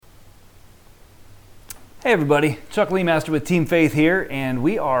Hey everybody, Chuck Leemaster with Team Faith here, and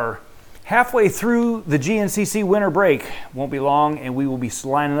we are halfway through the GNCC winter break. Won't be long, and we will be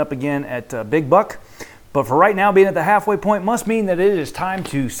lining up again at Big Buck. But for right now, being at the halfway point must mean that it is time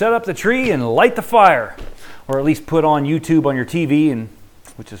to set up the tree and light the fire, or at least put on YouTube on your TV, and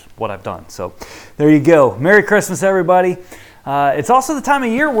which is what I've done. So there you go. Merry Christmas, everybody. It's also the time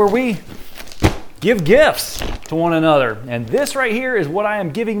of year where we give gifts to one another. And this right here is what I am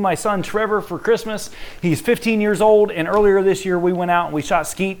giving my son Trevor for Christmas. He's 15 years old, and earlier this year we went out and we shot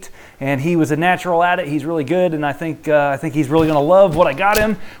skeet, and he was a natural at it. He's really good, and I think he's really going to love what I got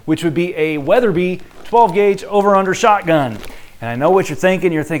him, which would be a Weatherby 12-gauge over-under shotgun. And I know what you're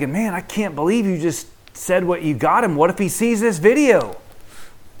thinking. You're thinking, man, I can't believe you just said what you got him. What if he sees this video?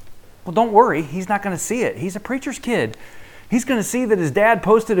 Well, don't worry. He's not going to see it. He's a preacher's kid. He's going to see that his dad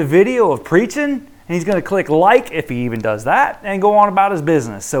posted a video of preaching, and he's going to click like, if he even does that, and go on about his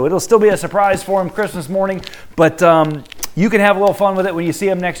business. So it'll still be a surprise for him Christmas morning, but you can have a little fun with it when you see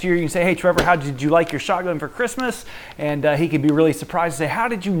him next year. You can say, hey, Trevor, how did you like your shotgun for Christmas? And he can be really surprised and say, how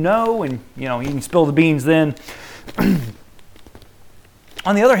did you know? And, you can spill the beans then.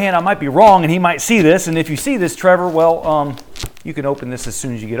 On the other hand, I might be wrong, and he might see this. And if you see this, Trevor, well, you can open this as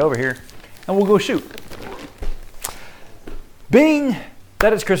soon as you get over here, and we'll go shoot. Being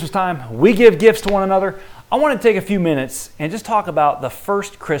that it's Christmas time, we give gifts to one another. I want to take a few minutes and just talk about the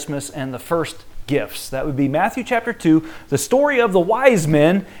first Christmas and the first gifts. That would be Matthew chapter 2, the story of the wise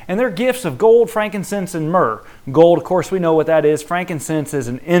men and their gifts of gold, frankincense, and myrrh. Gold, of course, we know what that is. Frankincense is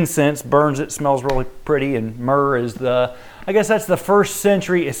an incense, burns it, smells really pretty, and myrrh is that's the first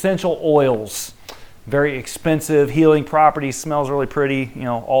century essential oils. Very expensive, healing properties, smells really pretty,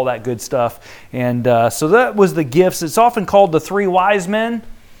 all that good stuff. And so that was the gifts. It's often called the three wise men.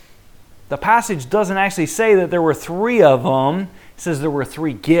 The passage doesn't actually say that there were three of them. It says there were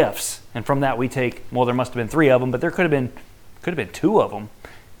three gifts. And from that we take, well, there must have been three of them, but there could have been two of them.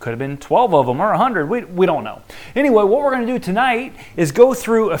 Could have been 12 of them or 100. We don't know. Anyway, what we're going to do tonight is go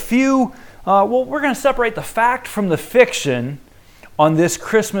through a few, we're going to separate the fact from the fiction on this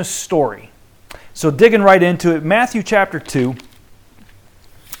Christmas story. So digging right into it, Matthew chapter 2.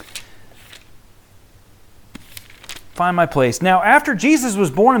 Find my place. Now, after Jesus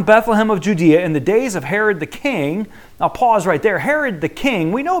was born in Bethlehem of Judea in the days of Herod the king, I'll pause right there. Herod the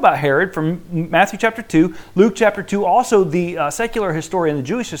king, we know about Herod from Matthew chapter 2, Luke chapter 2. Also, the secular historian, the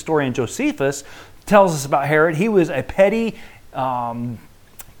Jewish historian Josephus, tells us about Herod. He was a petty,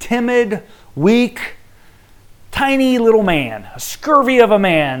 timid, weak, tiny little man, a scurvy of a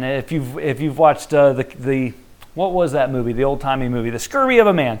man. If you've watched the what was that movie, the old-timey movie, The Scurvy of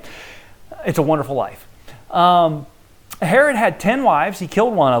a Man. It's a Wonderful Life. Herod had 10 wives. He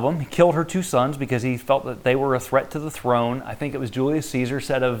killed one of them. He killed her 2 sons because he felt that they were a threat to the throne. I think it was Julius Caesar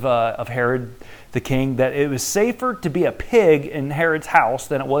said of Herod the king that it was safer to be a pig in Herod's house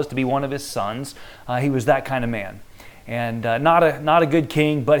than it was to be one of his sons. He was that kind of man, and not a good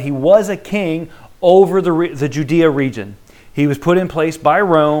king, but he was a king over the Judea region. He was put in place by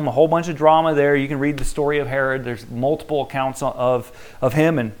Rome, a whole bunch of drama there. You can read the story of Herod. There's multiple accounts of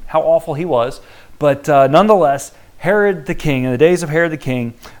him and how awful he was. But nonetheless, Herod the king, in the days of Herod the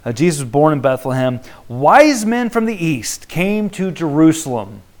king, Jesus was born in Bethlehem. Wise men from the east came to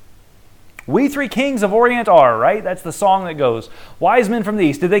Jerusalem. We three kings of Orient are, right? That's the song that goes. Wise men from the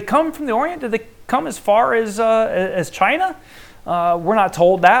east. Did they come from the Orient? Did they come as far as China? We're not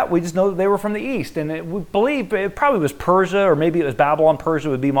told that. We just know that they were from the east. And we believe it probably was Persia, or maybe it was Babylon.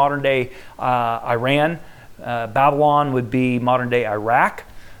 Persia would be modern-day Iran. Babylon would be modern-day Iraq.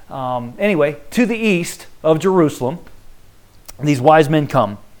 Anyway, to the east of Jerusalem, these wise men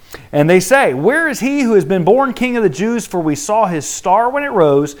come. And they say, where is he who has been born King of the Jews? For we saw his star when it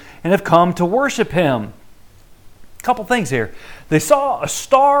rose and have come to worship him. A couple things here. They saw a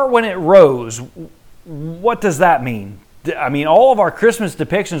star when it rose. What does that mean? I mean, all of our Christmas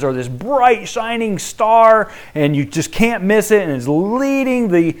depictions are this bright, shining star, and you just can't miss it, and it's leading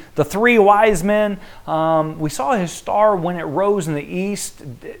the three wise men. We saw his star when it rose in the east.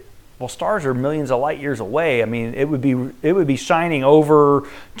 Well, stars are millions of light years away. I mean, it would be shining over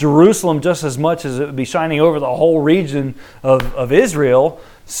Jerusalem just as much as it would be shining over the whole region of Israel.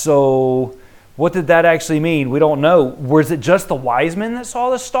 So what did that actually mean? We don't know. Was it just the wise men that saw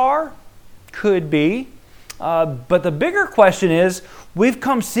the star? Could be. But the bigger question is, we've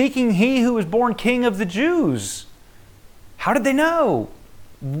come seeking he who was born King of the Jews. How did they know?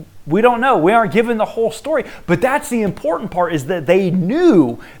 We don't know. We aren't given the whole story. But that's the important part, is that they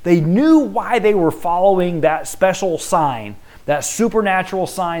knew. They knew why they were following that special sign, that supernatural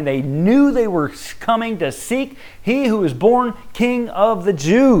sign. They knew they were coming to seek he who was born King of the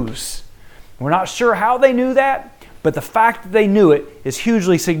Jews. We're not sure how they knew that, but the fact that they knew it is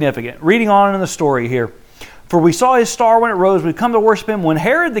hugely significant. Reading on in the story here. For we saw his star when it rose. We've come to worship him. When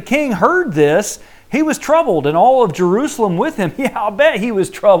Herod the king heard this, he was troubled, and all of Jerusalem with him. Yeah, I'll bet he was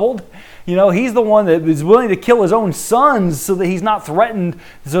troubled. You know, he's the one that was willing to kill his own sons so that he's not threatened,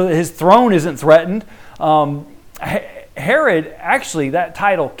 so that his throne isn't threatened. Herod, actually, that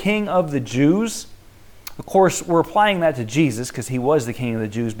title, King of the Jews, of course, we're applying that to Jesus because he was the King of the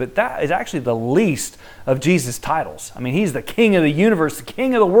Jews, but that is actually the least of Jesus' titles. I mean, he's the King of the universe, the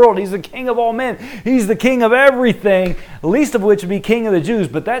King of the world. He's the King of all men. He's the King of everything, the least of which would be King of the Jews.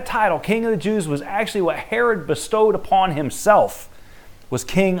 But that title, King of the Jews, was actually what Herod bestowed upon himself, was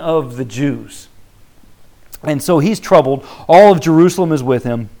King of the Jews. And so he's troubled. All of Jerusalem is with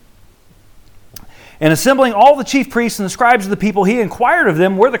him. And assembling all the chief priests and the scribes of the people, he inquired of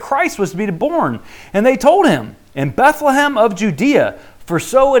them where the Christ was to be born. And they told him, in Bethlehem of Judea, for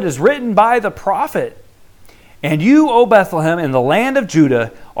so it is written by the prophet. And you, O Bethlehem, in the land of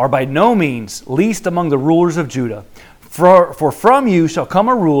Judah, are by no means least among the rulers of Judah. For from you shall come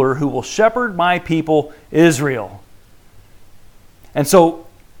a ruler who will shepherd my people Israel. And so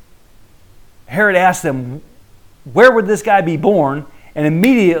Herod asked them, where would this guy be born? And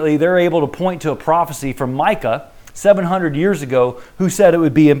immediately they're able to point to a prophecy from Micah 700 years ago who said it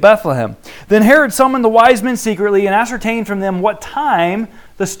would be in Bethlehem. Then Herod summoned the wise men secretly and ascertained from them what time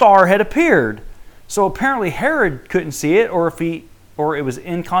the star had appeared. So apparently Herod couldn't see it, or it was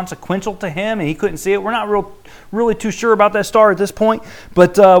inconsequential to him and he couldn't see it. We're not really too sure about that star at this point.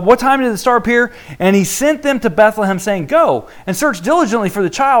 But what time did the star appear? And he sent them to Bethlehem, saying, go and search diligently for the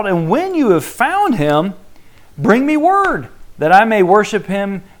child, and when you have found him, bring me word, that I may worship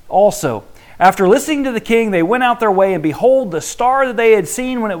him also. After listening to the king, they went out their way, and behold, the star that they had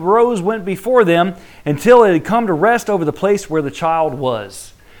seen when it rose went before them until it had come to rest over the place where the child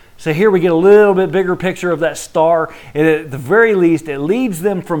was. So here we get a little bit bigger picture of that star. And at the very least, it leads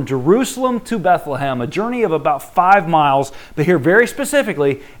them from Jerusalem to Bethlehem, a journey of about 5 miles. But here, very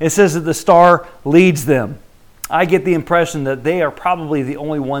specifically, it says that the star leads them. I get the impression that they are probably the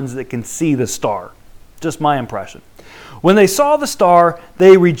only ones that can see the star. Just my impression. When they saw the star,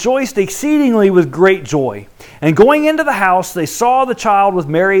 they rejoiced exceedingly with great joy. And going into the house, they saw the child with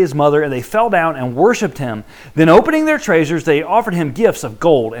Mary his mother, and they fell down and worshipped him. Then opening their treasures, they offered him gifts of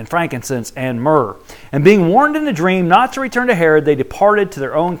gold and frankincense and myrrh. And being warned in a dream not to return to Herod, they departed to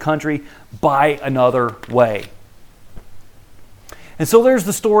their own country by another way. And so there's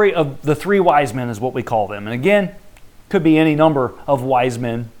the story of the 3 wise men, is what we call them. And again, could be any number of wise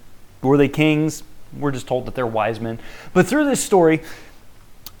men. Were they kings? We're just told that they're wise men. But through this story,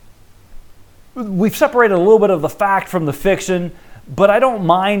 we've separated a little bit of the fact from the fiction, but I don't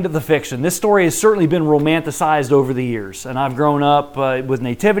mind the fiction. This story has certainly been romanticized over the years. And I've grown up with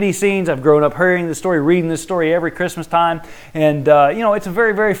nativity scenes. I've grown up hearing this story, reading this story every Christmas time. And, it's a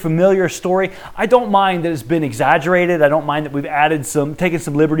very, very familiar story. I don't mind that it's been exaggerated. I don't mind that we've taken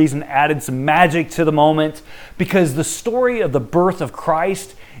some liberties and added some magic to the moment, because the story of the birth of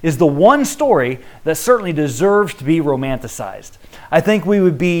Christ is the one story that certainly deserves to be romanticized. I think we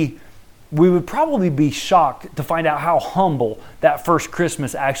would probably be shocked to find out how humble that first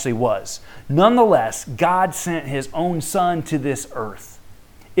Christmas actually was. Nonetheless, God sent his own Son to this earth.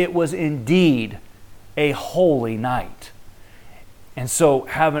 It was indeed a holy night. And so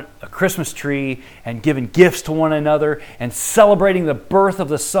having a Christmas tree and giving gifts to one another and celebrating the birth of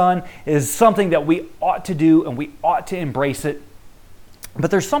the Son is something that we ought to do, and we ought to embrace it. But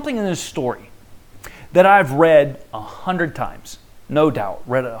there's something in this story that I've read 100 times, no doubt,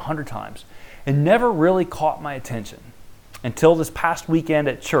 read it 100 times, and never really caught my attention until this past weekend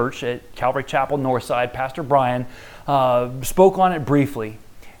at church at Calvary Chapel Northside. Pastor Brian spoke on it briefly,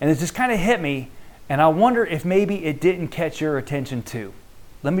 and it just kind of hit me, and I wonder if maybe it didn't catch your attention too.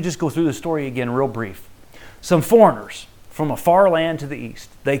 Let me just go through the story again real brief. Some foreigners from a far land to the east,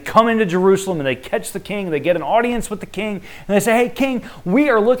 they come into Jerusalem and they catch the king. They get an audience with the king, and they say, hey, king, we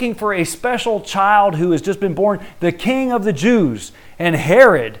are looking for a special child who has just been born, the King of the Jews. And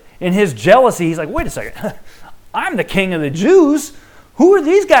Herod, in his jealousy, he's like, wait a second, I'm the King of the Jews? Who are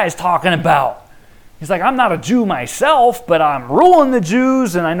these guys talking about? He's like, I'm not a Jew myself, but I'm ruling the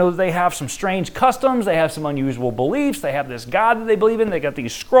Jews, and I know that they have some strange customs, they have some unusual beliefs, they have this God that they believe in, they got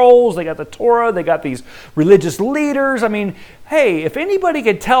these scrolls, they got the Torah, they got these religious leaders. I mean, hey, if anybody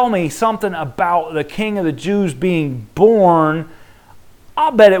could tell me something about the King of the Jews being born, I'll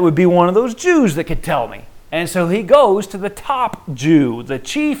bet it would be one of those Jews that could tell me. And so he goes to the top Jew, the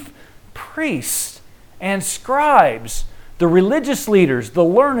chief priests and scribes, the religious leaders, the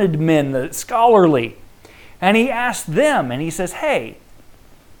learned men, the scholarly. And he asked them, and he says, hey,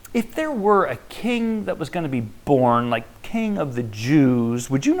 if there were a king that was going to be born, like King of the Jews,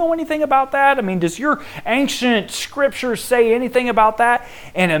 would you know anything about that? I mean, does your ancient scripture say anything about that?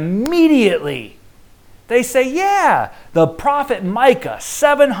 And immediately they say, yeah, the prophet Micah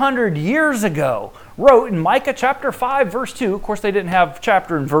 700 years ago wrote in Micah chapter 5, verse 2. Of course, they didn't have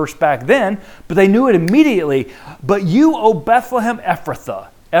chapter and verse back then, but they knew it immediately. But you, O Bethlehem Ephrathah.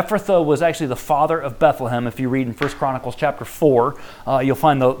 Ephrathah was actually the father of Bethlehem. If you read in 1 Chronicles chapter 4, you'll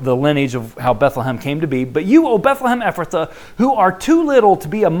find the lineage of how Bethlehem came to be. But you, O Bethlehem Ephrathah, who are too little to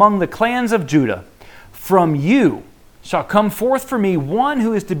be among the clans of Judah, from you shall come forth for me one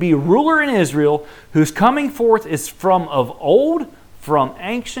who is to be ruler in Israel, whose coming forth is from of old, from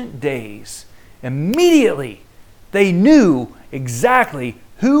ancient days. Immediately, they knew exactly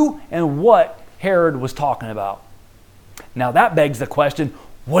who and what Herod was talking about. Now that begs the question,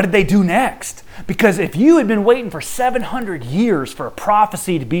 what did they do next? Because if you had been waiting for 700 years for a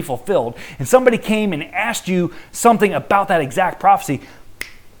prophecy to be fulfilled, and somebody came and asked you something about that exact prophecy,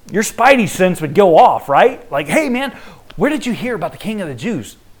 your spidey sense would go off, right? Like, hey man, where did you hear about the King of the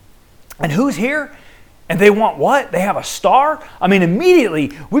Jews? And who's here? And they want what? They have a star? I mean,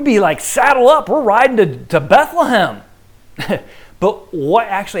 immediately we'd be like, saddle up, we're riding to Bethlehem. But what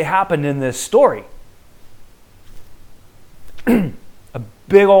actually happened in this story? A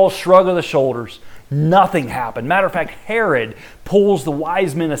big old shrug of the shoulders. Nothing happened. Matter of fact, Herod pulls the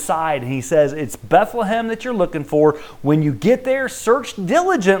wise men aside and he says, it's Bethlehem that you're looking for. When you get there, search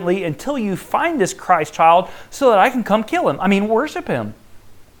diligently until you find this Christ child so that I can come kill him. I mean, worship him.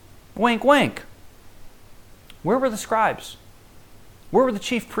 Wink, wink. Where were the scribes? Where were the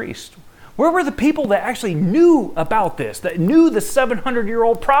chief priests? Where were the people that actually knew about this, that knew the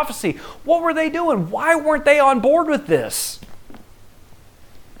 700-year-old prophecy? What were they doing? Why weren't they on board with this?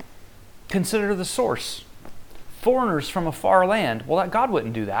 Consider the source. Foreigners from a far land. Well, God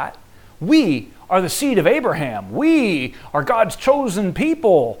wouldn't do that. We are the seed of Abraham. We are God's chosen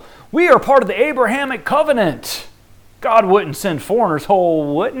people. We are part of the Abrahamic covenant. God wouldn't send foreigners.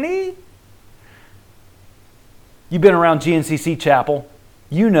 Oh, wouldn't he? You've been around GNCC Chapel.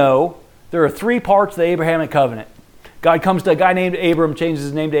 You know there are 3 parts of the Abrahamic covenant. God comes to a guy named Abram, changes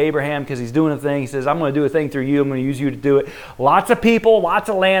his name to Abraham because he's doing a thing. He says, I'm going to do a thing through you. I'm going to use you to do it. Lots of people, lots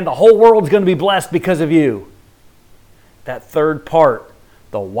of land. The whole world's going to be blessed because of you. That 3rd part,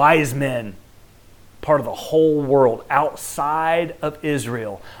 the wise men, part of the whole world outside of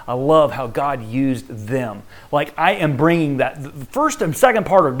Israel. I love how God used them. Like I am bringing that. The 1st and 2nd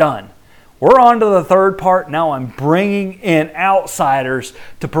part are done. We're on to the 3rd part. Now I'm bringing in outsiders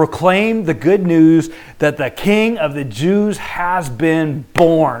to proclaim the good news that the King of the Jews has been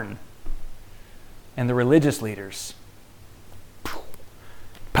born. And the religious leaders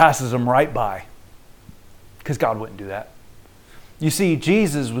passes them right by because God wouldn't do that. You see,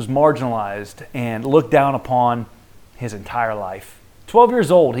 Jesus was marginalized and looked down upon his entire life. 12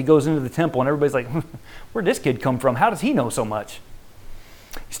 years old, he goes into the temple and everybody's like, where'd this kid come from? How does he know so much?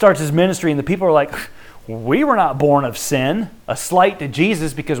 He starts his ministry and the people are like, we were not born of sin. A slight to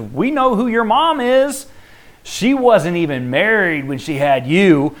Jesus because we know who your mom is. She wasn't even married when she had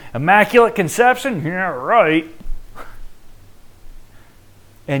you. Immaculate conception? Yeah, right.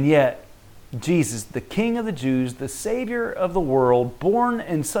 And yet, Jesus, the King of the Jews, the Savior of the world, born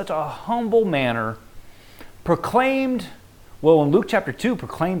in such a humble manner, proclaimed, well, in Luke chapter 2,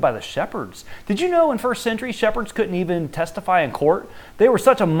 proclaimed by the shepherds. Did you know in 1st century, shepherds couldn't even testify in court? They were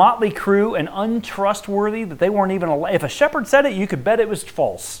such a motley crew and untrustworthy that they weren't even allowed. If a shepherd said it, you could bet it was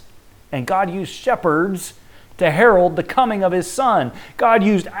false. And God used shepherds to herald the coming of his son. God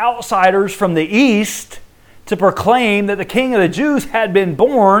used outsiders from the east to proclaim that the King of the Jews had been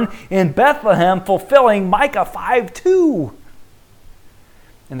born in Bethlehem, fulfilling Micah 5:2.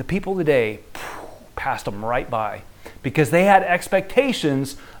 And the people today passed them right by, because they had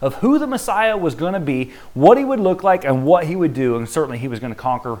expectations of who the Messiah was going to be, what he would look like, and what he would do. And certainly he was going to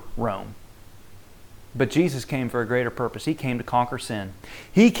conquer Rome. But Jesus came for a greater purpose. He came to conquer sin.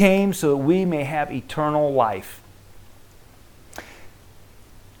 He came so that we may have eternal life.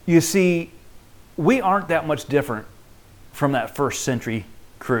 You see, we aren't that much different from that 1st century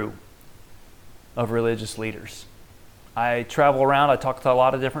crew of religious leaders. I travel around, I talk to a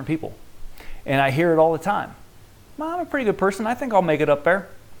lot of different people, and I hear it all the time. Well, I'm a pretty good person. I think I'll make it up there.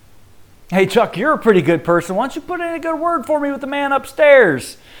 Hey, Chuck, you're a pretty good person. Why don't you put in a good word for me with the man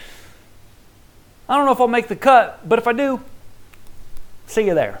upstairs? I don't know if I'll make the cut, but if I do, see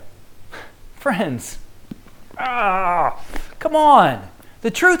you there. Friends, come on. The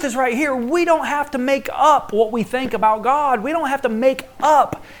truth is right here. We don't have to make up what we think about God. We don't have to make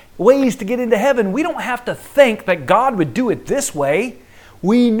up ways to get into heaven. We don't have to think that God would do it this way.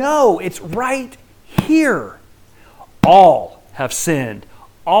 We know it's right here. All have sinned.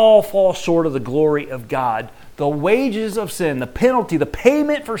 All fall short of the glory of God. The wages of sin, the penalty, the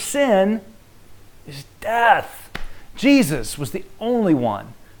payment for sin is death. Jesus was the only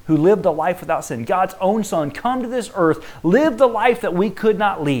one who lived a life without sin. God's own Son come to this earth, lived the life that we could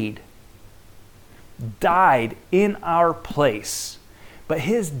not lead, died in our place. But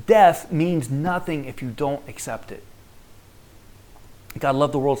his death means nothing if you don't accept it. God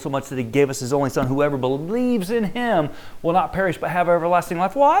loved the world so much that he gave us his only Son. Whoever believes in him will not perish but have everlasting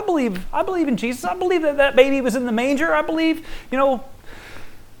life. Well, I believe in Jesus. I believe that baby was in the manger. I believe,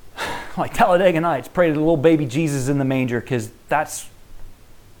 like Talladega Nights, pray to the little baby Jesus in the manger, because that's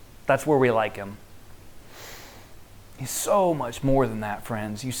where we like him. He's so much more than that,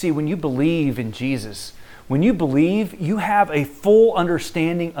 friends. You see, when you believe in Jesus, when you believe, you have a full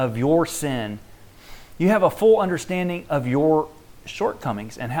understanding of your sin. You have a full understanding of your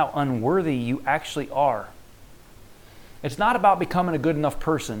shortcomings and how unworthy you actually are. It's not about becoming a good enough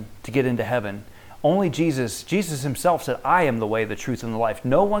person to get into heaven. Only Jesus himself said, I am the way, the truth, and the life.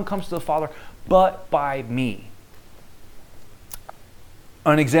 No one comes to the Father but by me.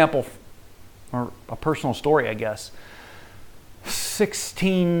 An example, or a personal story, I guess.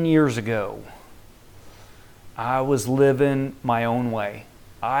 16 years ago, I was living my own way.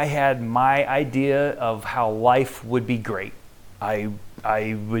 I had my idea of how life would be great. I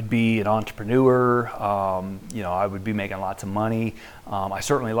would be an entrepreneur. I would be making lots of money. I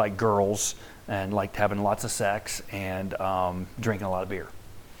certainly liked girls and liked having lots of sex and drinking a lot of beer.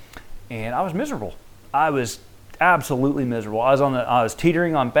 And I was miserable. I was absolutely miserable. I was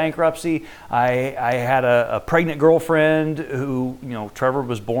teetering on bankruptcy. I had a pregnant girlfriend who, Trevor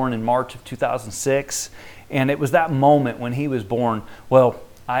was born in March of 2006, and it was that moment when he was born.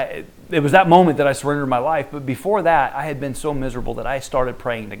 It was that moment that I surrendered my life. But before that, I had been so miserable that I started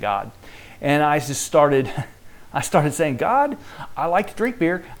praying to God. And I started saying, God, I like to drink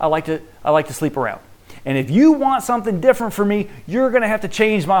beer. I like to sleep around. And if you want something different for me, you're going to have to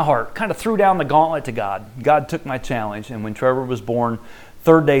change my heart. Kind of threw down the gauntlet to God. God took my challenge. And when Trevor was born,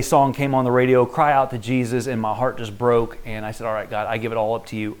 Third Day song came on the radio, Cry Out to Jesus, and my heart just broke. And I said, all right, God, I give it all up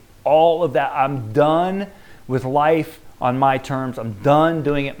to you. All of that, I'm done with life on my terms. I'm done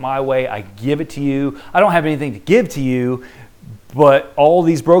doing it my way. I give it to you. I don't have anything to give to you, but all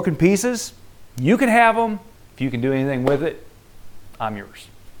these broken pieces, you can have them. If you can do anything with it, I'm yours.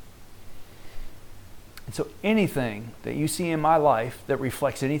 And so anything that you see in my life that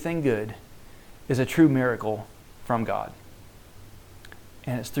reflects anything good is a true miracle from God.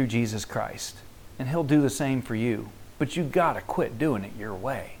 And it's through Jesus Christ. And he'll do the same for you. But you got to quit doing it your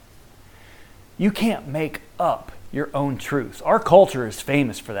way. You can't make up your own truth. Our culture is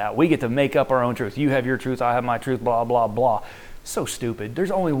famous for that. We get to make up our own truth. You have your truth, I have my truth, blah, blah, blah. So stupid.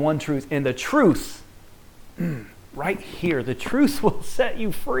 There's only one truth, and the truth, right here, the truth will set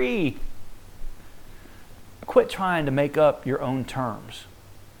you free. Quit trying to make up your own terms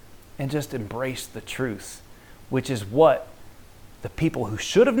and just embrace the truth, which is what the people who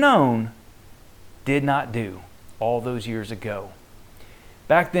should have known did not do all those years ago.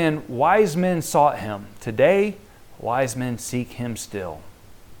 Back then, wise men sought him. Today, wise men seek him still.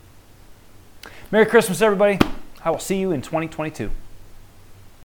 Merry Christmas, everybody. I will see you in 2022.